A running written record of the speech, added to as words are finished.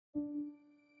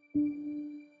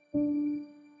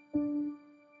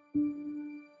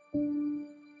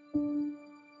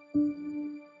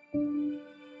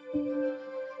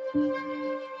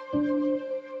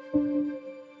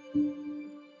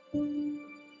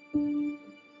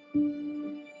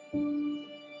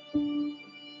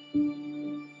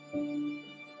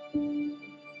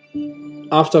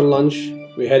After lunch,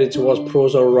 we headed towards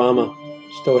Prozor Rama,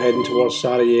 still heading towards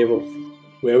Sarajevo,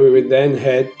 where we would then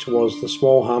head towards the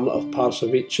small hamlet of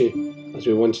Parsavici as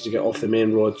we wanted to get off the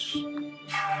main roads.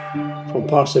 From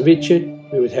Parsavici,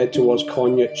 we would head towards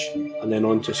Konjic and then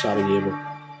on to Sarajevo.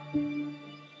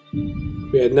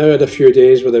 We had now had a few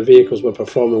days where the vehicles were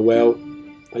performing well,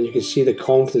 and you could see the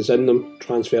confidence in them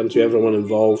transferring to everyone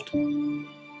involved.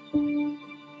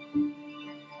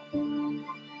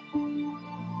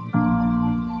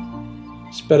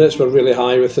 Spirits were really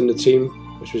high within the team,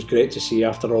 which was great to see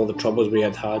after all the troubles we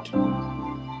had had.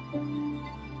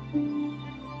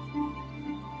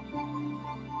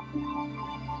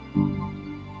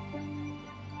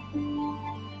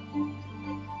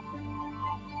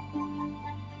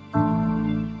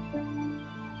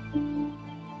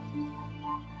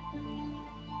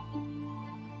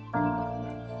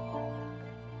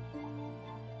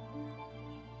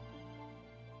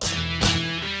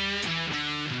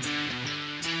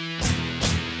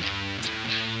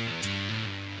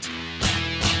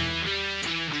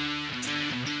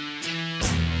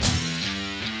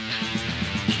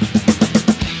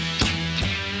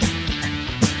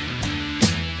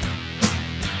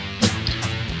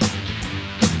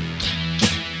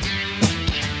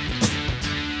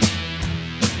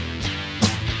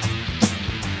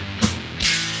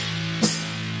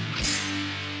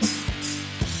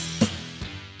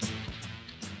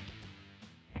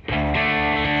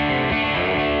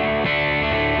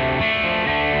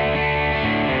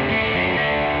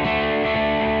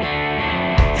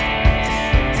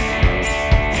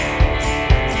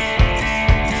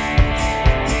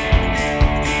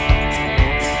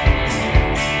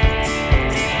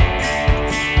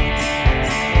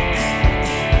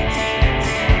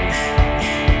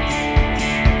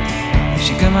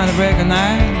 At the break of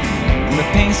night, and the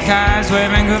pink skies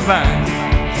waving goodbye.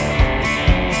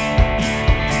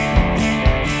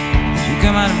 She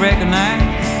come out at break of night,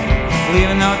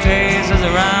 leaving no traces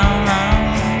around.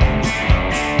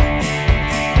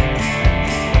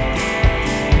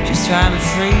 She's trying to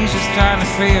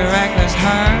free a reckless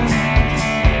heart.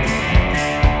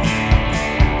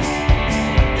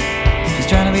 She's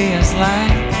trying to be as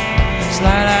light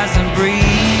as a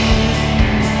breeze.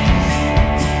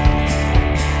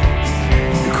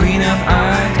 Queen of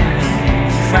art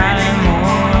and Friday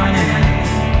morning.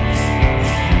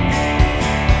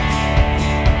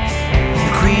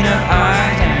 The queen of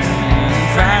art and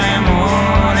Friday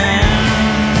morning.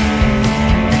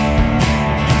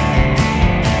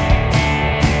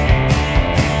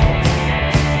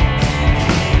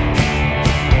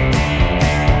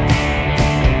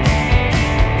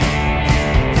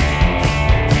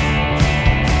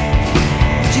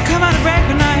 She come out of break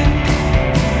of night.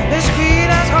 Let's create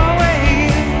as always.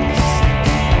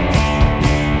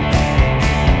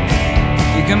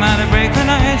 You come out of break of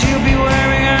night, you'll be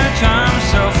wearing her charm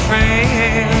so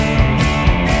frail.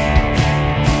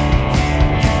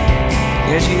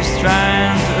 Yeah, she's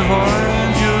trying to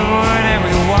avoid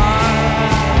everyone.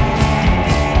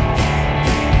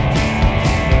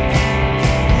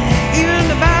 Even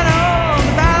the battle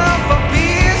for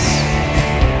peace.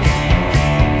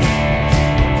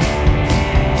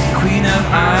 The queen of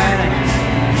art and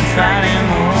Friday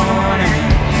morning.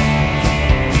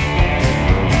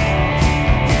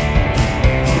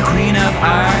 The queen of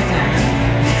art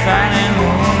and Friday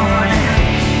morning.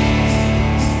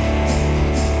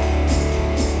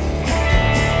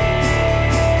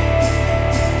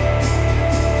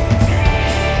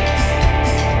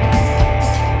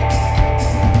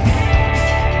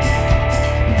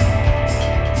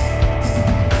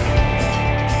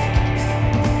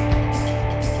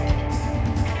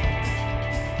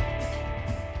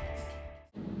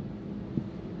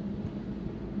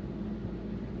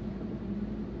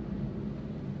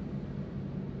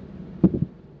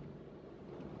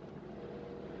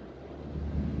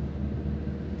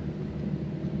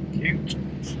 Cute.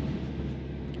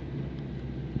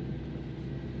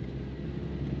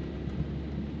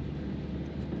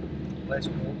 Let's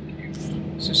go. Cute.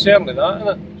 It's certainly that, isn't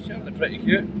it? Certainly pretty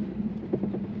cute.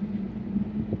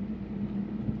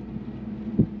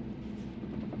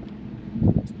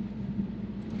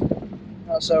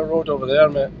 That's our road over there,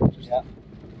 mate. Yeah.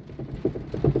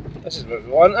 This is what we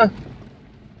want, eh?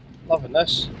 Loving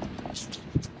this.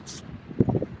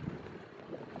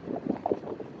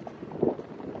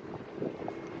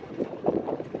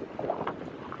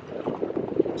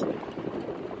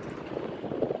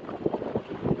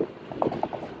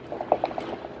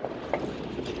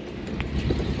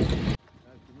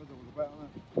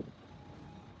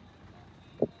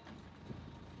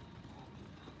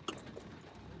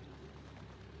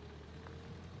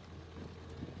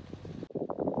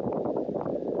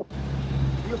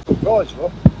 knowledge,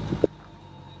 bro.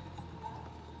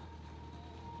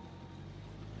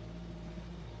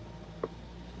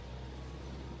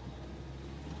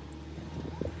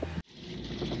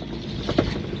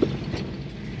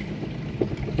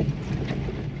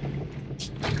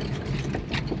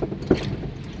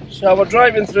 So we're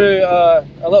driving through a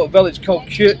little village called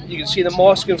Cute. You can see the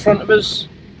mosque in front of us,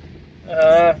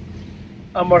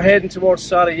 and we're heading towards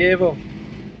Sarajevo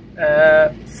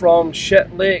from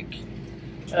Shit Lake.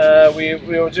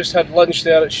 We just had lunch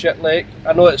there at Shit Lake.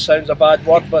 I know it sounds a bad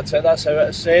word, but that's how it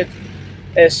is said.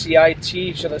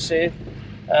 S-C-I-T, should I say.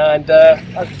 And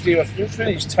as you see, we're through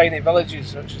these tiny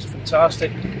villages, which is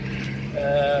fantastic.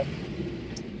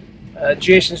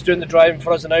 Jason's doing the driving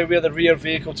for us now. We're the rear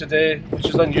vehicle today, which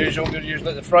is unusual. We're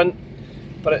usually at the front,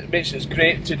 but it makes it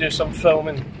great to do some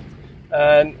filming.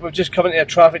 And we've just come into a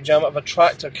traffic jam of a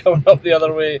tractor coming up the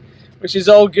other way, which is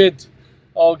all good,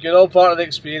 all part of the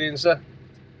experience.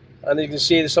 And you can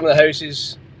see some of the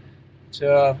houses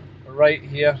to right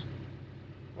here.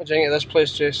 What do you think of this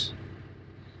place, Jace?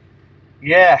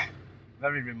 Yeah,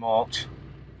 very remote,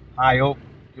 high up.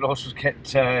 You also get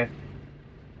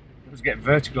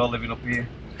vertigo living up here.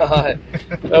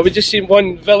 Well, we just seen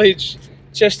one village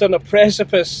just on a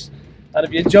precipice, and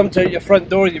if you jumped out your front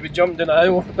door, you'd be jumping down a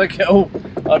hill. Like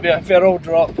that'd be a fair old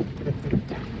drop.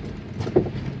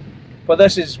 But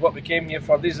this is what we came here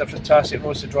for. These are fantastic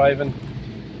roads to drive in.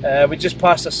 We just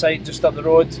passed a site just up the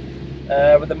road,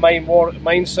 where the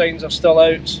mine signs are still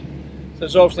out. So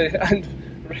there's obviously, and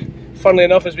funnily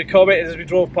enough, as we commented as we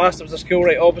drove past, there was a school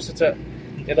right opposite it.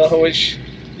 You know, which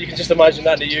you can just imagine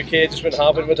that in the UK, it just wouldn't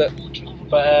happen, would it?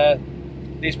 But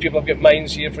these people have got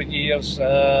mines here for years.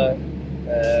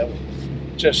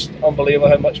 Just unbelievable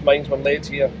how much mines were laid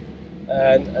here,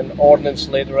 and ordnance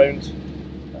laid around,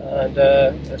 and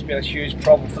it's been a huge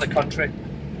problem for the country.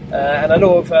 And I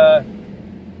know of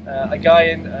a guy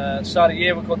in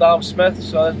Sarajevo called Al Smith,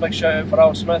 so there's a big shout out for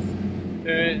Al Smith,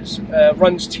 who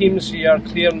runs teams here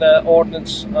clearing the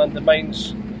ordnance and the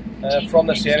mines from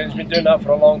this area. He's been doing that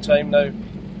for a long time now,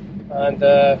 and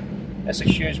it's a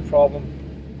huge problem.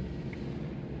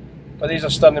 But these are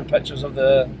stunning pictures of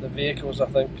the vehicles, I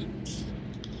think.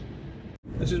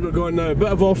 This is where we're going now. A bit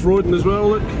of off-roading as well,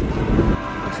 look.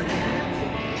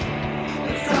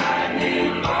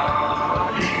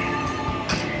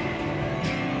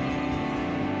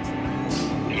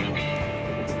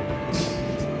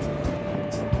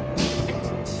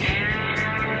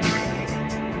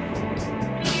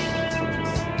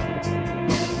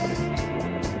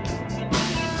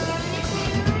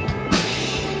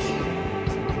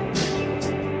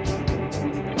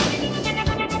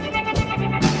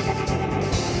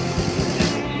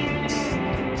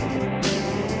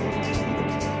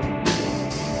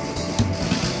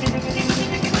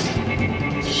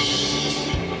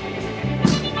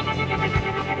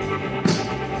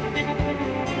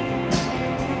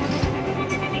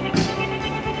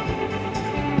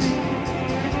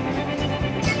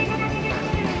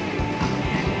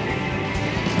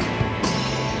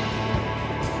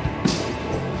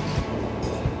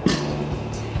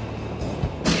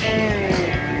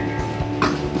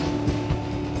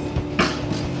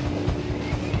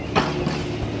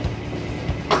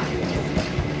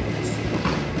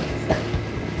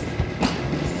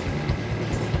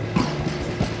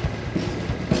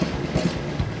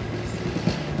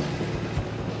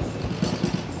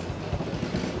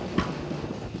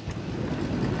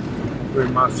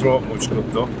 Doing my throat much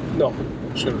good though. No,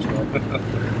 I'm sure it's not.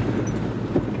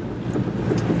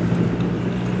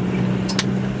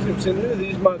 I'm saying, who are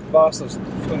these mad bastards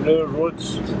from new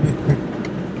roads?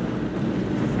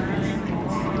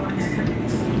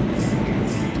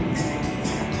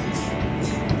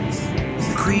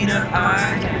 Queen of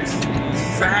Eye,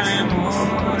 Friday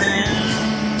morning.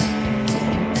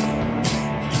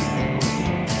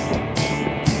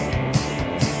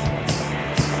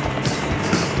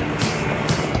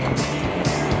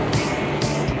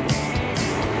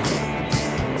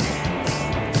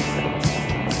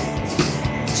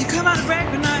 She come out of break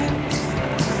at night,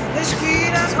 as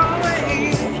sweet as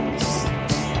always.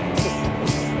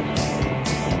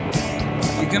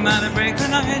 You come out of break at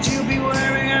night, you'll be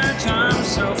wearing her charm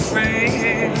so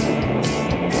frail.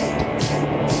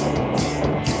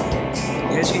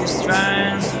 Yeah, she's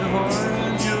trying to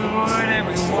avoid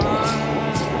everyone.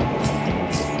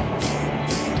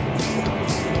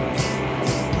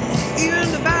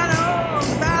 Even the battle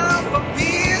for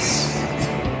peace.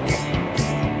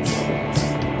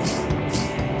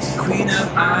 Queen of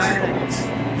Ireland,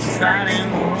 Friday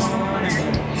morning.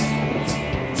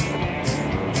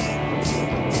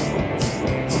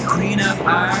 Queen of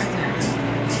Ireland,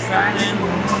 Friday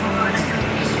morning.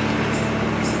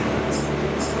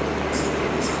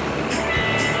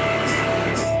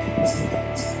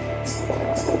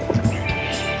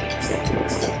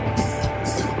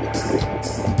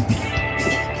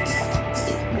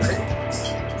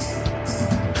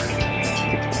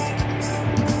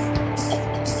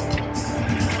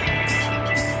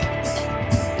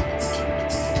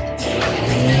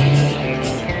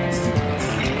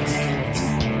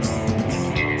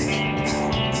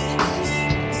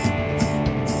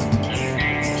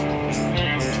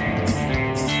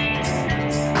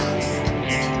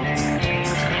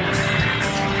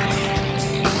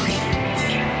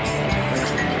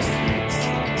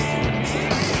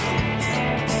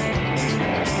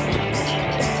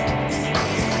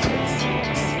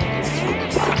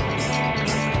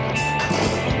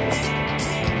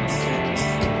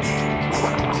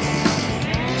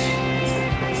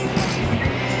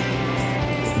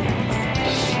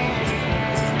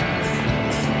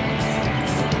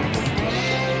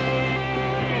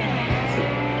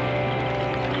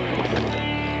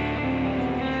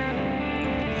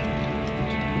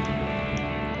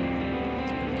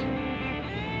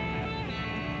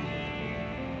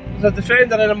 There's a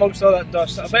Defender in amongst all that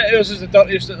dust. I bet ours is the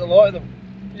dirtiest of the lot of them.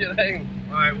 You think?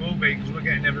 Well, it will be, because we're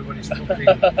getting everybody's fucking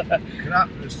crap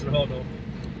that's thrown up.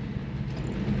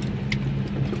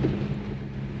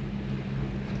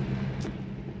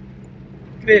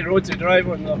 Great road to drive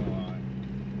on though.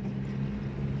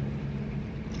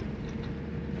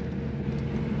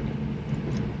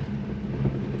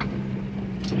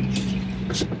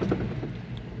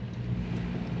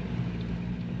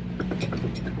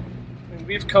 And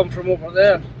we've come from over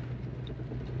there.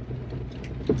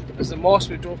 There's the mosque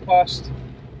we drove past,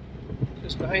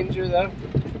 just behind you there.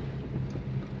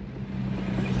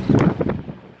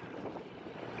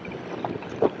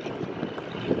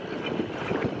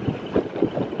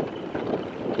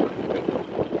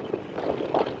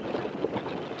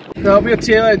 Now we're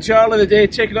Taylor and Charlie today,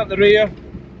 taking up the rear.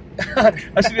 I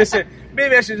was going to say,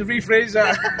 maybe I should rephrase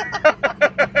that.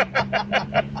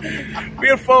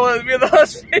 We're the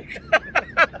last week.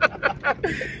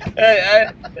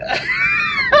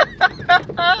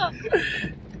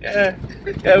 Yeah,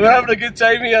 we're having a good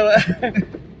time here.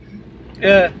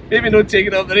 Yeah, maybe not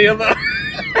taking up the rear though.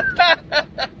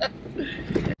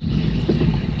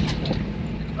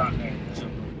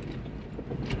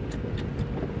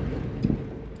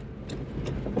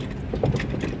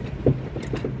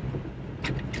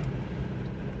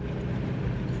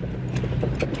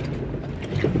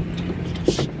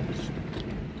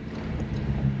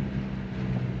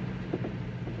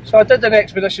 So I did an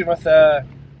expedition with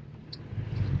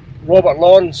Robert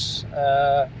Lawns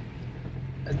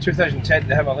in 2010 to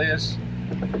the Himalayas,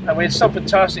 and we had some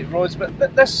fantastic roads, but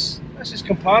this is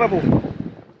comparable. This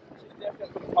is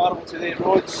definitely comparable to the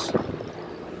roads.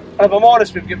 And if I'm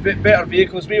honest, we've got better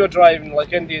vehicles. We were driving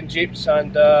like Indian Jeeps,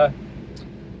 and there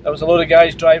was a load of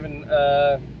guys driving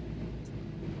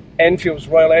Enfields,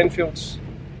 Royal Enfields,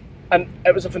 and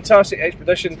it was a fantastic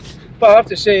expedition. But I have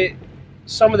to say,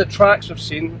 some of the tracks we've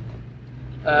seen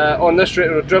on this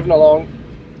route we've driven along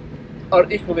are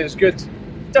equally as good.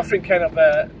 Different kind of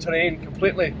terrain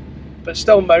completely, but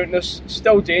still mountainous,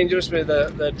 still dangerous with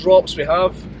the drops we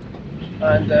have.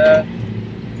 And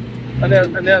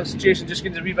there's Jason just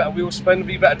getting a wee bit of wheel spin, a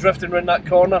wee bit of drifting around that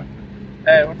corner.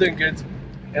 We're doing good,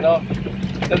 you know.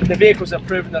 The vehicles are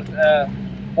proving that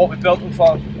what we built them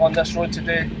for on this road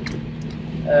today,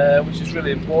 which is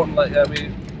really important. Like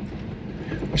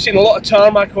we've seen a lot of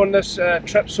tarmac on this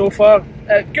trip so far.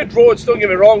 Good roads, don't get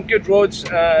me wrong, good roads,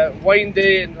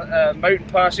 windy and mountain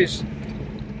passes,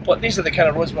 but these are the kind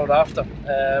of roads we're after.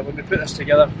 When we put this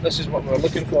together, this is what we're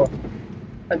looking for.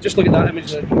 And just look at that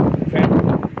image of the Defender.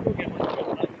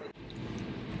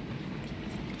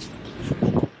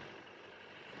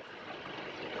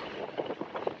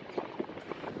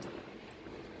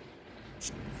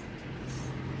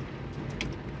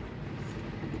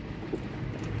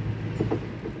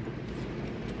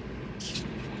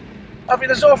 I mean,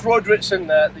 there's off-road routes in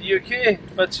the UK,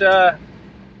 but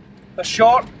they're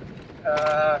short.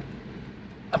 A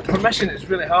permission is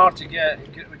really hard to get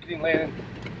with green lane.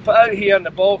 But out here in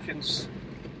the Balkans,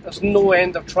 there's no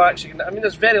end of tracks. I mean,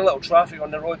 there's very little traffic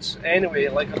on the roads anyway,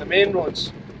 like on the main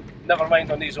roads. Never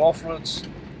mind on these off-roads.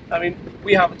 I mean,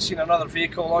 we haven't seen another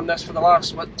vehicle on this for the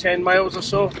last, what, 10 miles or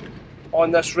so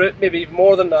on this route, maybe even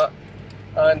more than that.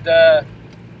 And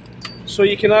so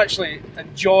you can actually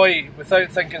enjoy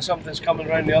without thinking something's coming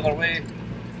around the other way.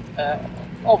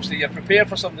 Obviously you're prepared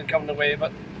for something coming the way,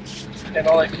 but you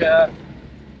know, like the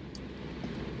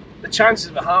chances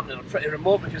of it happening are pretty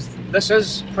remote, because this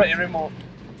is pretty remote.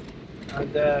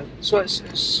 And so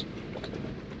it's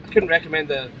I couldn't recommend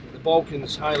the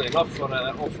Balkans highly enough for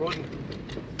off-roading.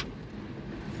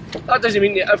 That doesn't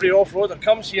mean that every off-roader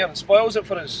comes here and spoils it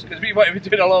for us, because we might be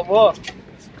doing a lot more.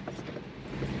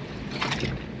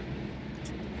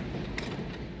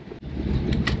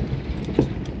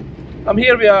 I'm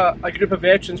here with a group of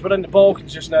veterans. We're in the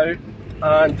Balkans just now,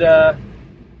 and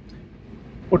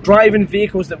we're driving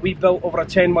vehicles that we built over a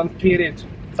 10-month period,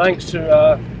 thanks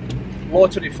to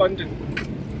lottery funding.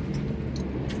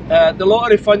 The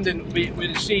lottery funding we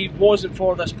received wasn't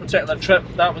for this particular trip.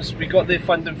 We got the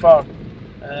funding for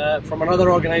from another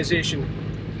organisation,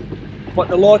 but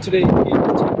the lottery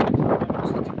helped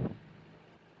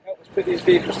us put these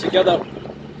vehicles together,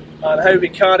 and how we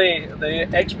carry the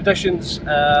expeditions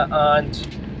and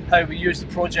how we use the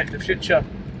project in the future.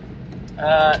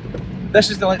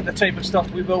 This is the type of stuff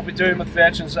we will be doing with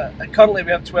veterans. Currently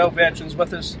we have 12 veterans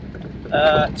with us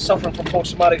suffering from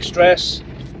post-traumatic stress.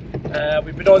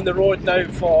 We've been on the road now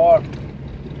for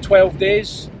 12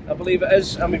 days, I believe it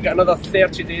is, and we've got another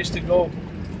 30 days to go.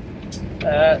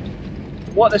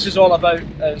 What this is all about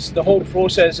is the whole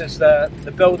process is the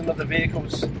building of the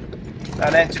vehicles,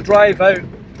 and then to drive out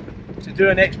to do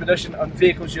an expedition on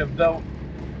vehicles you've built.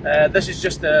 This is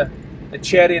just the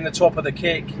cherry on the top of the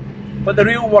cake. But the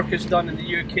real work is done in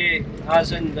the UK,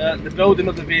 as in the building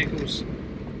of the vehicles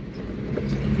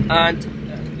and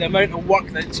the amount of work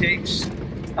that it takes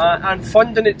and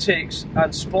funding it takes,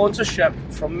 and sponsorship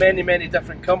from many, many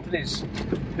different companies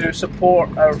who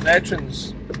support our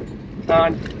veterans.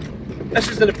 And this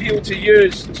is an appeal to you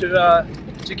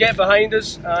to get behind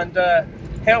us and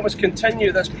help us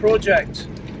continue this project.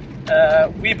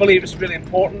 We believe it's really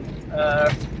important.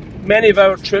 Many of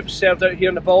our troops served out here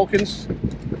in the Balkans.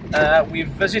 We've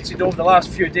visited over the last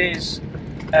few days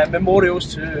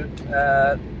memorials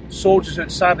to soldiers who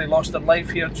had sadly lost their life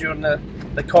here during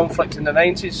the conflict in the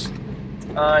 90s.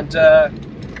 And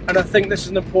I think this is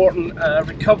an important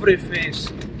recovery phase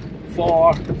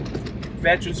for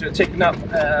veterans who are taking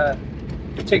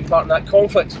part in that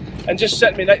conflict. And just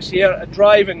sitting me next here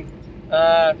driving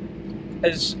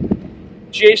is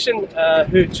Jason,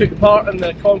 who took part in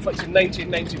the conflict in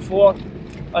 1994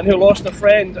 and who lost a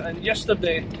friend, and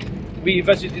yesterday we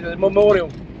visited the memorial.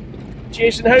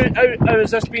 Jason, how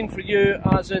has this been for you,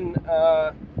 as in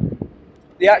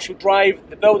the actual drive,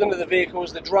 the building of the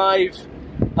vehicles, the drive,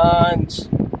 and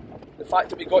the fact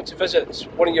that we got to visit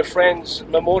one of your friends'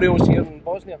 memorials here in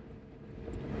Bosnia?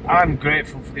 I'm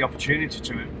grateful for the opportunity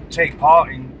to take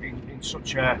part in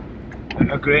such a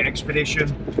great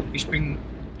expedition. It's been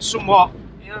somewhat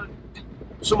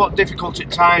difficult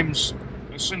at times.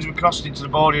 As soon as we crossed into the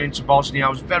border into Bosnia, I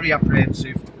was very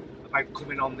apprehensive about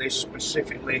coming on this,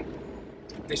 specifically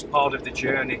this part of the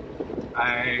journey.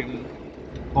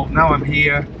 But now I'm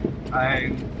here.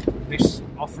 This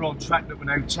off-road track that we're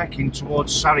now taking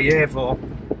towards Sarajevo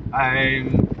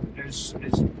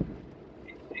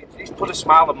it's put a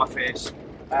smile on my face.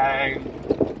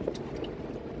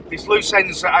 These loose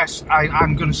ends that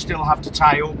I'm going to still have to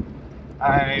tie up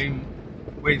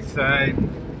with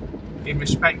in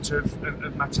respect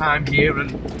of my time here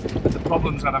and the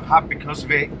problems that I've had because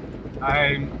of it.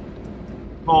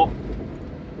 But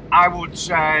I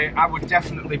would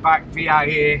definitely back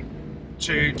VIA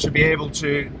to be able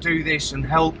to do this and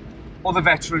help other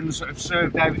veterans that have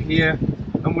served out here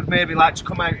and would maybe like to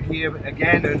come out here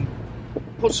again and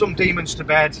put some demons to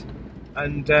bed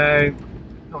and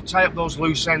tie up those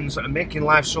loose ends that are making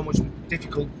life so much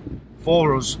difficult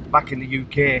for us back in the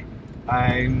UK.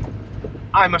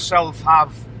 I myself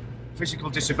have physical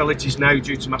disabilities now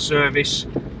due to my service.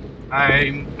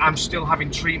 I'm still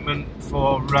having treatment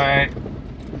for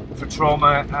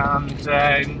trauma, and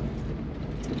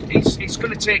it's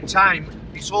going to take time.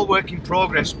 It's all work in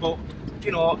progress, but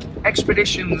you know,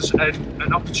 expeditions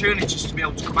and opportunities to be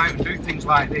able to come out and do things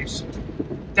like this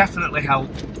definitely help.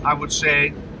 I would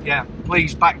say, yeah,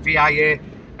 please back VIA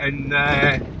and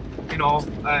know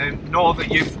that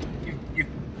you've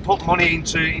put money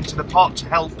into the pot to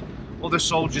help other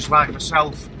soldiers like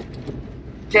myself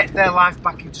get their life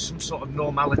back into some sort of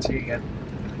normality again.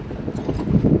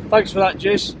 Thanks for that,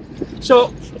 Jace. So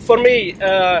for me,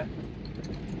 I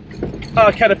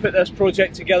kind of put this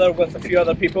project together with a few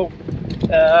other people.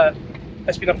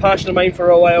 It's been a passion of mine for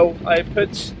a while.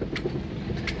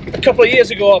 A couple of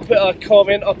years ago, I put a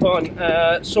comment up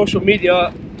on social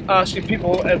media asking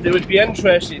people if they would be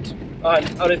interested in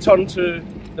a return to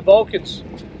the Balkans,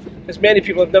 because many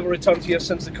people have never returned here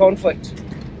since the conflict,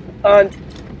 and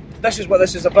this is what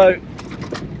this is about.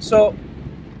 So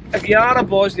if you are a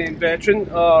Bosnian veteran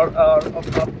or a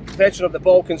veteran of the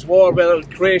Balkans War, whether it's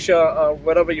Croatia or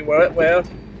wherever you were,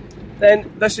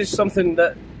 then this is something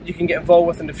that you can get involved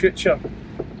with in the future.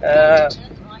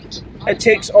 It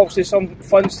takes obviously some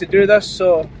funds to do this,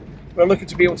 so we're looking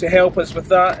to be able to help us with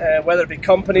that, whether it be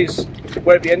companies,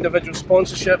 whether it be individual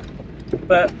sponsorship.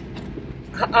 But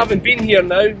having been here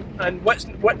now and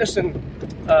witnessing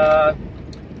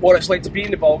what it's like to be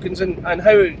in the Balkans, and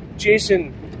how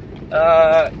Jason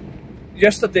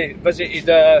yesterday visited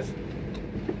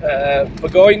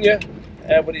Bosnia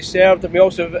where he served, and we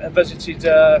also visited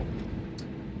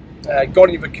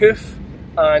Gornji Vakuf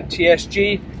and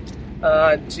TSG,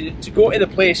 and to go to the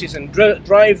places and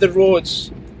drive the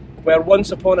roads where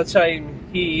once upon a time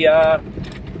he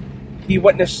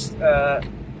witnessed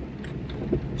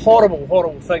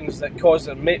horrible things that caused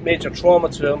a major trauma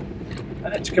to him,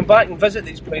 and to come back and visit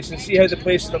these places and see how the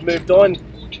places have moved on.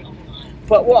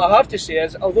 But what I have to say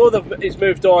is, although it's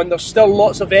moved on, there's still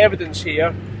lots of evidence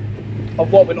here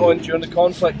of what went on during the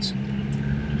conflict.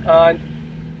 And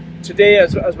today,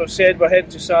 as we've said, we're heading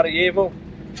to Sarajevo,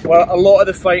 where a lot of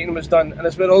the fighting was done, and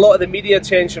it's where a lot of the media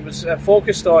attention was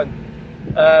focused on.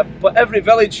 But every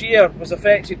village here was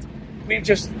affected. We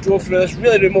just drove through this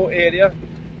really remote area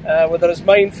where there is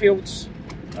minefields,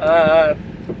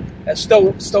 It's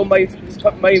still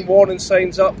mine warning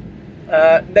signs up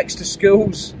next to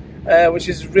schools, which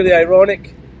is really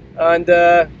ironic, and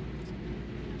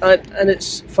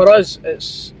it's, for us,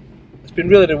 it's been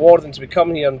really rewarding to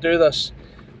come here and do this.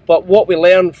 But what we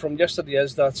learned from yesterday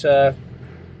is that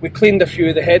we cleaned a few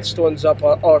of the headstones up,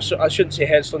 or I shouldn't say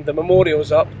headstones, the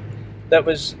memorials up, that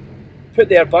was put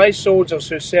there by soldiers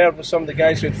who served with some of the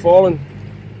guys who had fallen.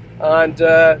 And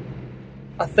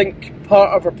I think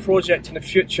part of our project in the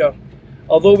future,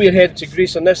 although we're headed to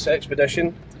Greece on this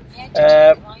expedition,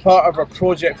 part of our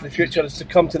project for the future is to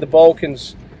come to the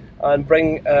Balkans and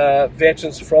bring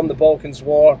veterans from the Balkans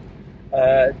War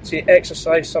to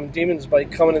exercise some demons by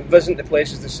coming and visiting the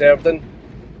places they served in,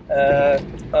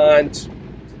 and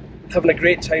having a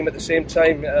great time at the same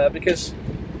time, because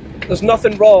there's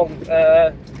nothing wrong.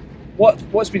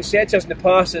 What's been said to us in the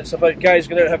past, it's about guys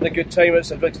going out and having a good time,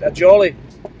 it's about a jolly.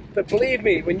 But believe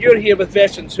me, when you're here with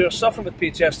veterans who are suffering with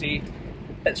PTSD,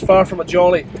 it's far from a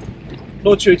jolly.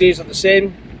 No 2 days are the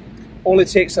same. Only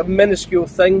takes a minuscule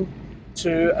thing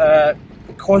to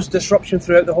cause disruption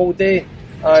throughout the whole day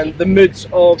and the moods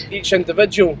of each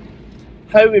individual.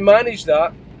 How we manage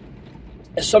that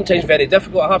is sometimes very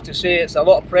difficult, I have to say. It's a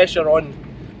lot of pressure on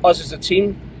us as a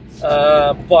team,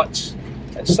 but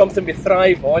it's something we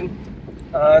thrive on,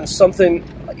 and something,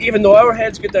 even though our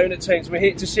heads go down at times, we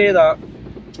hate to say that,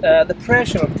 the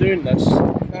pressure of doing this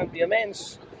can be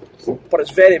immense, but it's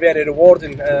very, very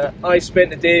rewarding. I spent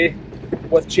the day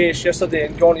with Chase yesterday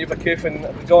in Gornje Vakuf in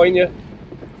Bosnia,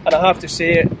 and I have to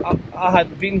say, I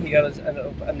hadn't been here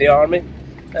in the army,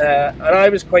 and I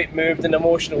was quite moved and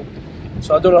emotional.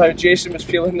 So I don't know how Jason was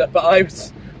feeling that, but I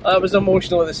was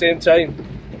emotional at the same time.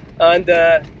 And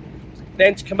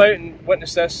then to come out and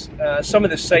witness this, some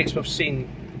of the sights we've seen,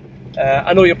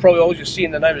 I know you're probably all just seeing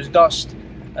the now is dust,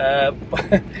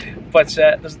 but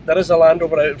there is a Land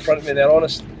Rover out in front of me there,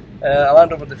 honest, a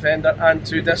Land Rover Defender and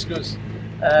 2 Discos.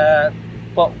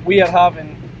 But we are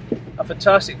having a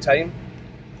fantastic time.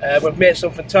 We've met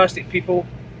some fantastic people.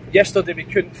 Yesterday we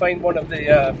couldn't find one of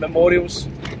the memorials,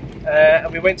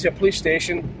 and we went to a police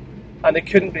station and they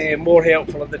couldn't be more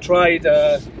helpful. They tried,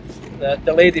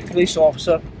 the lady police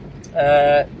officer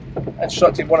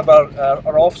instructed one of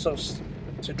our officers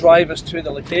to drive us to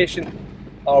the location,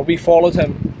 or we followed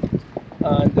him,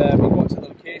 and we got to the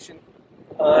location,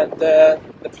 and the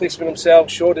policeman himself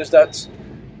showed us that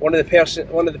one of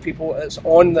the people that's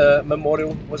on the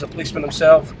memorial was a policeman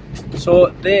himself. So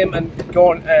them and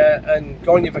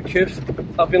Gornje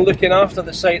Vakuf have been looking after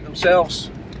the site themselves,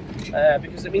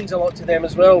 because it means a lot to them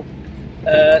as well.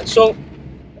 So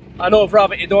I know I've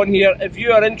rabbited on here. If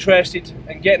you are interested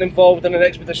in getting involved in an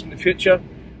expedition in the future,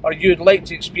 or you'd like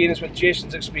to experience what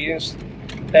Jason's experienced,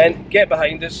 then get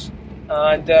behind us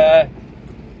and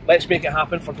let's make it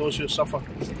happen for those who suffer.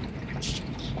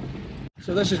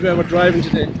 So this is where we're driving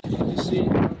today. You see,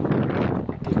 on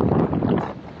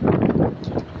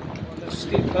this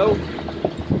steep hill.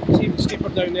 It's even steeper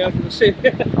down there, can you see?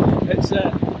 It's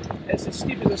as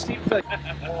steep as a steep thing.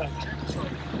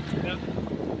 Yeah.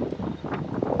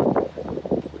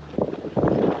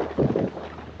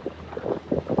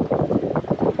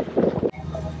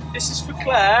 This is for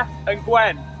Claire and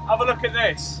Gwen. Have a look at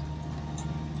this.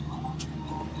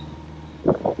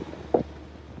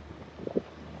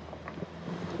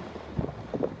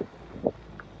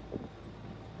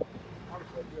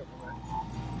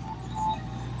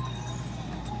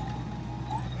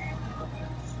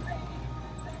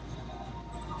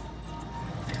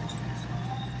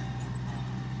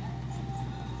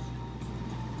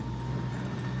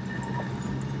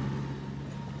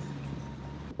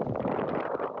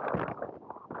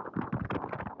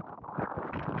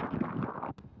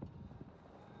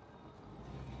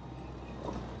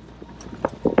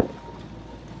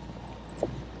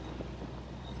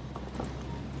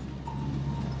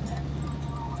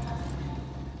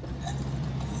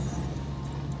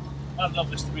 I'd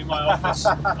love this to be my office.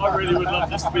 I really would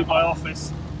love this to be my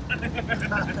office.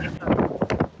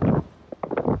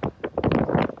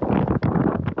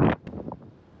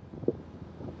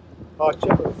 Oh,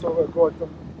 chip it, still got to go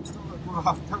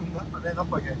half down that, but then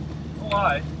up again.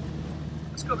 Why?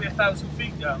 It's got to be 1,000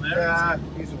 feet down there. Yeah,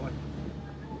 easily.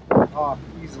 Oh,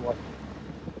 easily.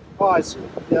 Oh, that's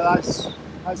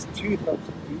 2,000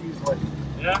 feet easily.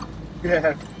 Yeah?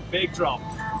 Yeah. Big drop.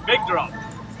 Big drop.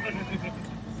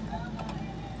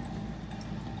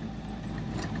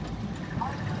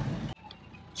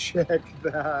 Check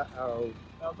that out.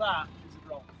 Now that is a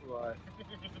drop. Right.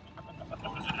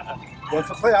 One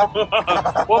for Claire.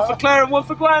 One for Claire and one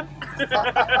for Gwen.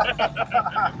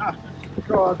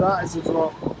 God, that is a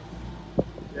drop.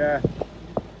 Yeah.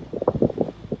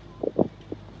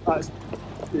 That's,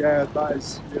 yeah, that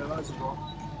is a rock.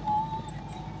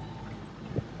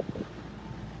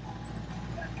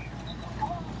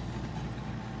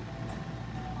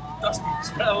 Dusty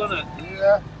smell, isn't it?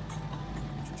 Yeah.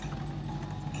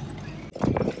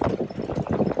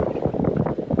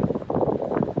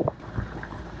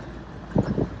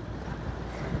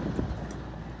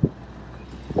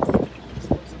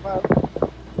 What's about?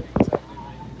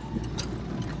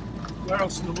 Where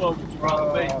else in the world would you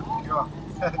rather be? Oh, God.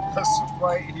 This is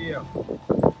right here.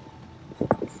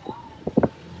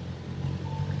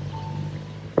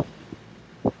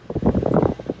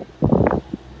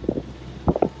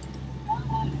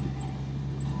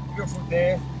 Beautiful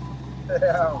day.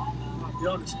 Yeah. I'll be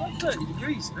honest, about 30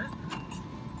 degrees, isn't it?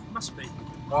 Must be.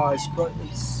 Oh, it's good.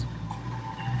 It's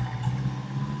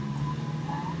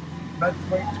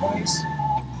mid-late 20s,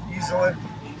 easily.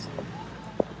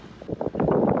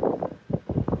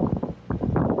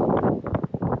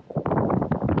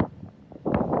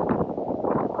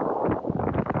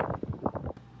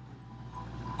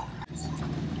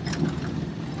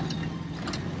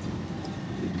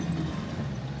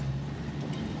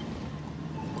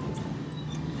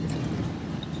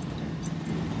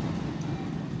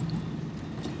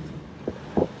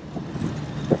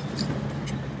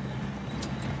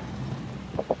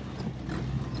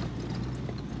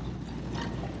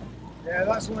 Yeah,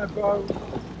 that's only about.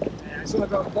 It's only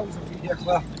about 1,000 feet here,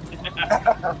 Claire.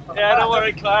 Yeah, don't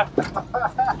worry, Claire.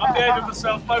 I'm behaving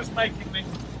myself, Bo's making me.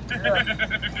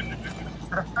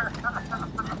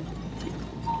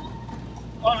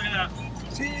 Oh, look at that.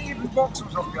 See, even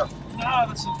Vauxhall's up here. No,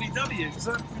 that's a VW. Is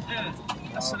it? Yeah,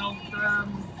 that's an old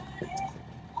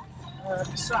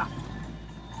Passat.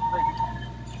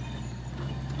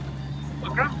 My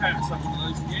grandparents had one of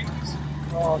those in the 80s.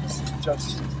 Oh, this is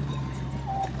just.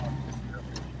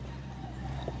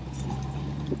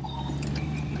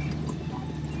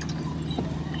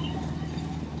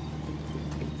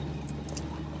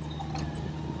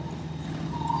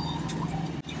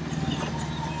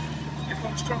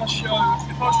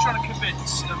 If I was trying to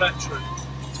convince a veteran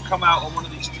to come out on one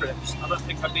of these trips, I don't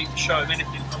think I'd need to show him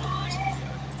anything other than this video.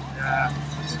 Yeah,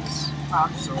 this is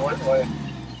absolutely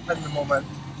in the moment.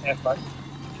 Epic.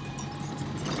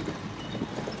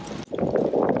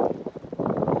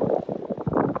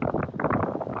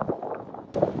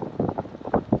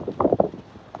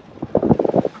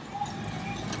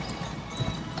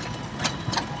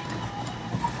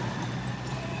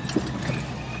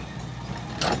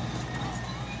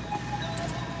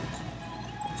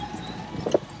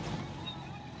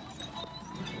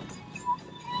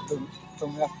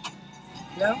 From there.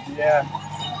 Yeah? Yeah.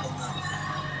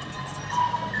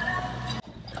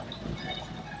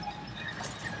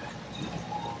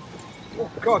 Oh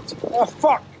God! Oh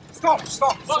fuck! Stop!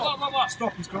 Stop! Stop! What?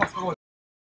 Stop! He's gone off the road.